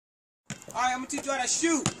Alright, I'm gonna teach you how to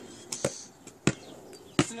shoot.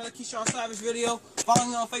 It's another Keesean Savage video. Follow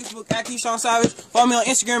me on Facebook at Keesean Savage. Follow me on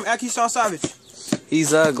Instagram at Keesean Savage.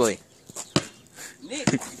 He's ugly. Nick.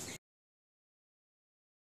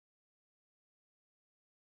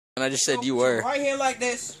 And I just said So you put were. your right hand like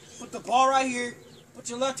this. Put the ball right here. Put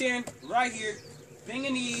your left hand right here. Bend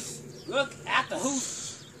your knees. Look at the hoop.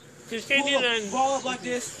 Just can't Pull do the nothing. ball up like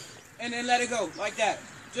this, and then let it go like that.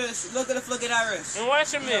 Just look at the flick of that wrist. And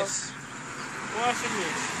watch him miss. Watch him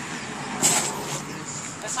miss.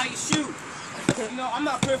 That's how you shoot. You know, I'm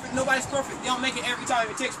not perfect. Nobody's perfect. They don't make it every time.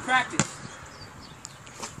 It takes practice.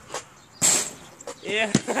 Yeah.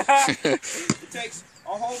 It takes a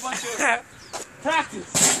whole bunch of practice.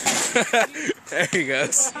 There he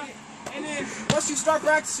goes. And then once you start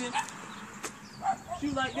practicing,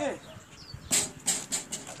 shoot like this.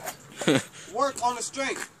 Work on the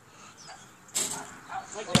strength.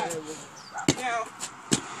 Like that. Now,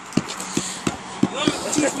 you want me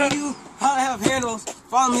to teach you how to have handles?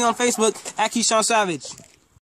 Follow me on Facebook at Keesean Savage.